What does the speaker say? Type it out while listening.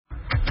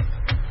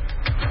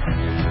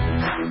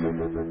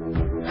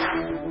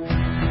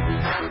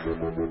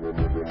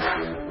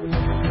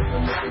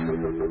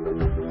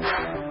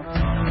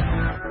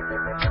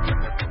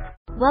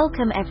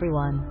Welcome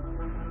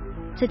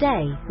everyone.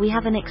 Today, we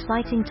have an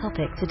exciting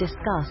topic to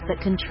discuss that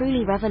can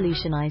truly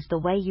revolutionize the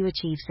way you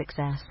achieve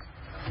success.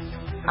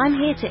 I'm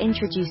here to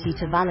introduce you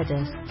to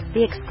Validus,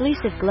 the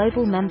exclusive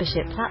global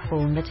membership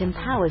platform that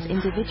empowers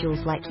individuals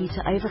like you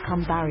to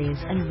overcome barriers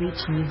and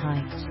reach new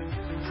heights.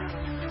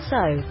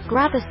 So,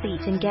 grab a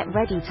seat and get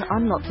ready to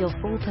unlock your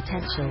full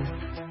potential.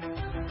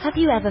 Have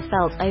you ever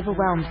felt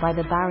overwhelmed by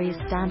the barriers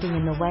standing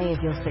in the way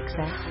of your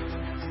success?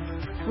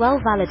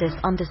 Well,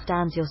 Validus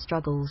understands your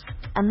struggles,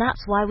 and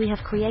that's why we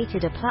have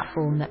created a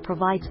platform that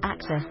provides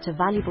access to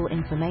valuable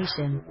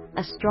information,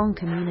 a strong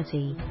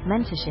community,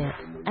 mentorship,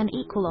 and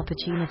equal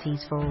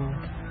opportunities for all.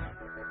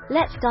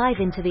 Let's dive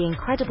into the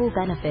incredible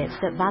benefits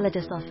that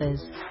Validus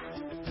offers.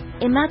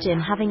 Imagine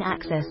having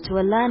access to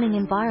a learning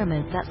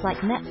environment that's like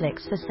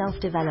Netflix for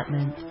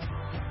self-development.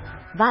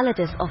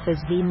 Validus offers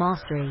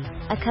V-Mastery,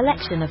 a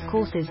collection of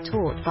courses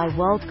taught by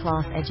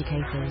world-class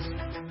educators.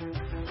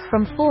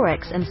 From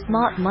Forex and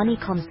smart money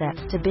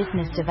concepts to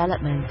business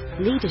development,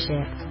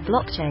 leadership,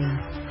 blockchain,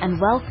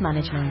 and wealth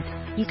management,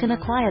 you can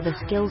acquire the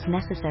skills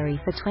necessary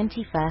for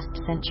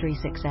 21st century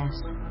success.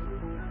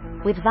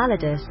 With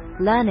Validus,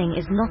 learning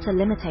is not a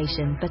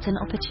limitation but an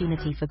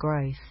opportunity for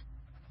growth.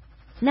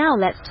 Now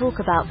let's talk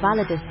about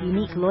Validus'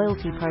 unique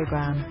loyalty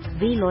program,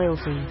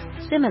 V-Loyalty.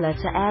 Similar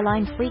to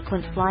airline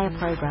frequent flyer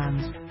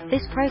programs,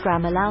 this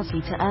program allows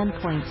you to earn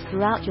points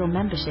throughout your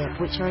membership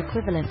which are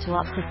equivalent to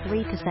up to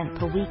 3%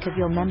 per week of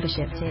your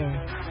membership tier.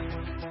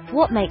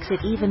 What makes it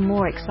even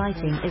more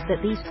exciting is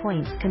that these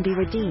points can be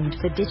redeemed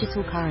for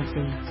digital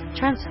currency,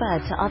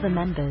 transferred to other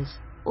members,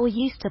 or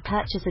used to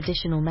purchase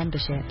additional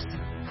memberships.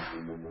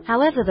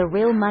 However, the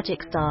real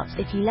magic starts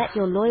if you let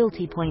your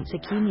loyalty points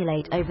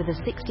accumulate over the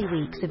 60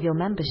 weeks of your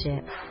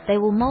membership. They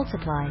will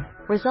multiply,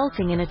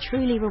 resulting in a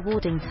truly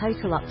rewarding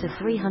total up to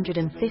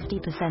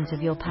 350%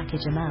 of your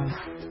package amount.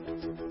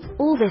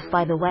 All this,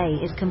 by the way,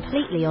 is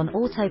completely on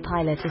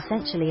autopilot,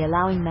 essentially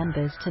allowing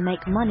members to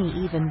make money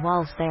even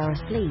whilst they are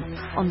asleep,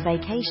 on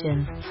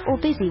vacation, or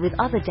busy with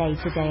other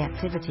day-to-day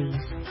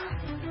activities.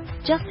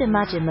 Just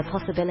imagine the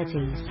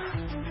possibilities.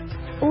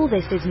 All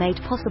this is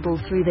made possible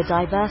through the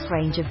diverse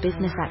range of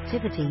business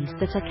activities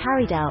that are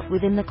carried out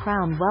within the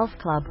Crown Wealth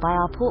Club by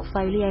our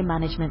portfolio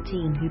management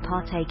team, who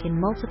partake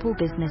in multiple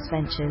business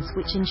ventures,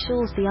 which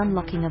ensures the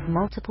unlocking of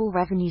multiple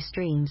revenue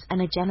streams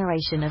and a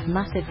generation of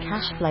massive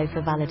cash flow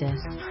for Validus.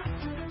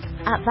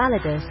 At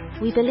Validus,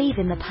 we believe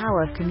in the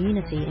power of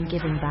community and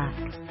giving back.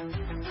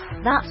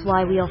 That's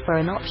why we offer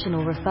an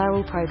optional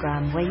referral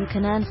program where you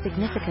can earn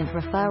significant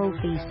referral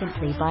fees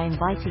simply by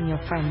inviting your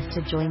friends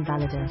to join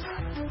Validus.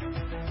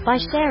 By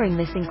sharing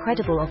this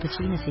incredible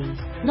opportunity,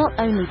 not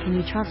only can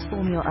you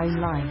transform your own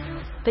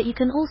life, but you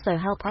can also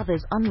help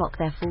others unlock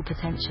their full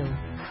potential.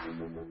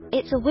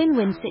 It's a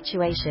win-win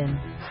situation.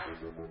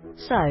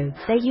 So,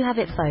 there you have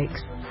it,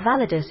 folks.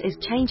 Validus is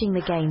changing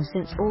the game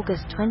since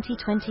August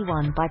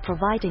 2021 by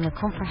providing a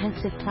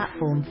comprehensive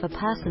platform for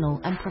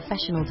personal and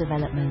professional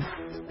development.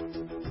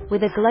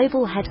 With a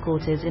global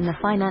headquarters in the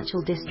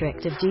financial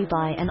district of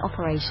Dubai and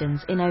operations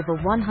in over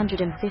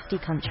 150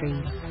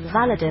 countries,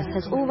 Validus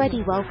has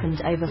already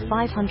welcomed over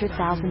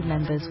 500,000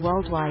 members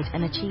worldwide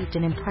and achieved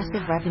an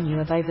impressive revenue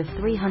of over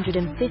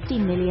 $350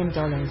 million.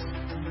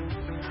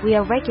 We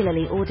are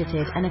regularly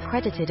audited and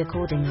accredited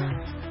accordingly.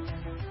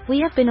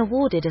 We have been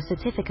awarded a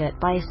certificate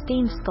by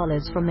esteemed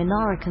scholars from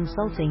Minara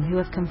Consulting who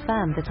have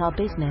confirmed that our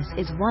business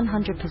is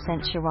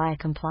 100% Sharia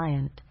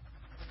compliant.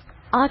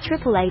 Our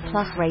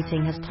AAA+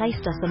 rating has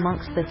placed us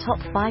amongst the top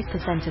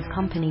 5% of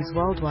companies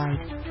worldwide,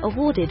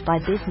 awarded by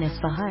Business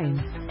for Home,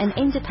 an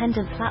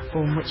independent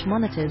platform which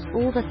monitors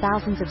all the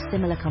thousands of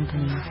similar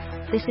companies.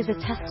 This is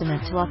a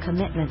testament to our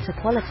commitment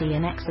to quality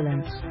and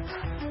excellence.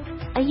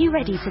 Are you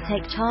ready to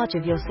take charge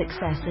of your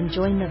success and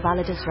join the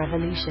Validus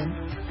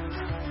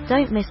revolution?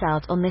 Don't miss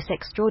out on this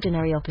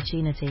extraordinary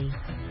opportunity.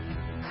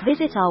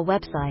 Visit our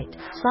website,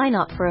 sign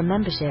up for a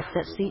membership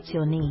that suits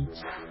your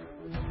needs.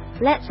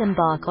 Let's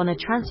embark on a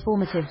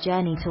transformative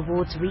journey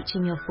towards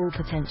reaching your full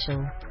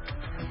potential.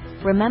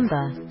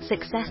 Remember,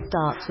 success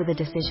starts with a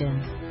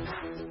decision.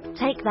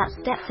 Take that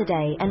step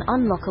today and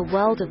unlock a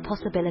world of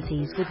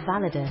possibilities with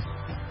Validus.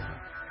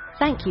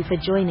 Thank you for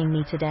joining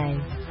me today.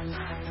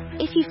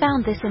 If you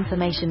found this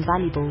information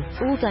valuable,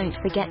 don't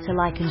forget to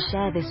like and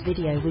share this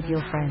video with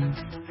your friends.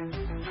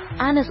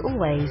 And as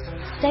always,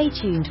 stay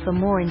tuned for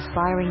more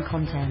inspiring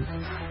content.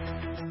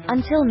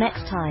 Until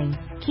next time,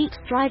 keep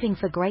striving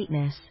for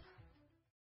greatness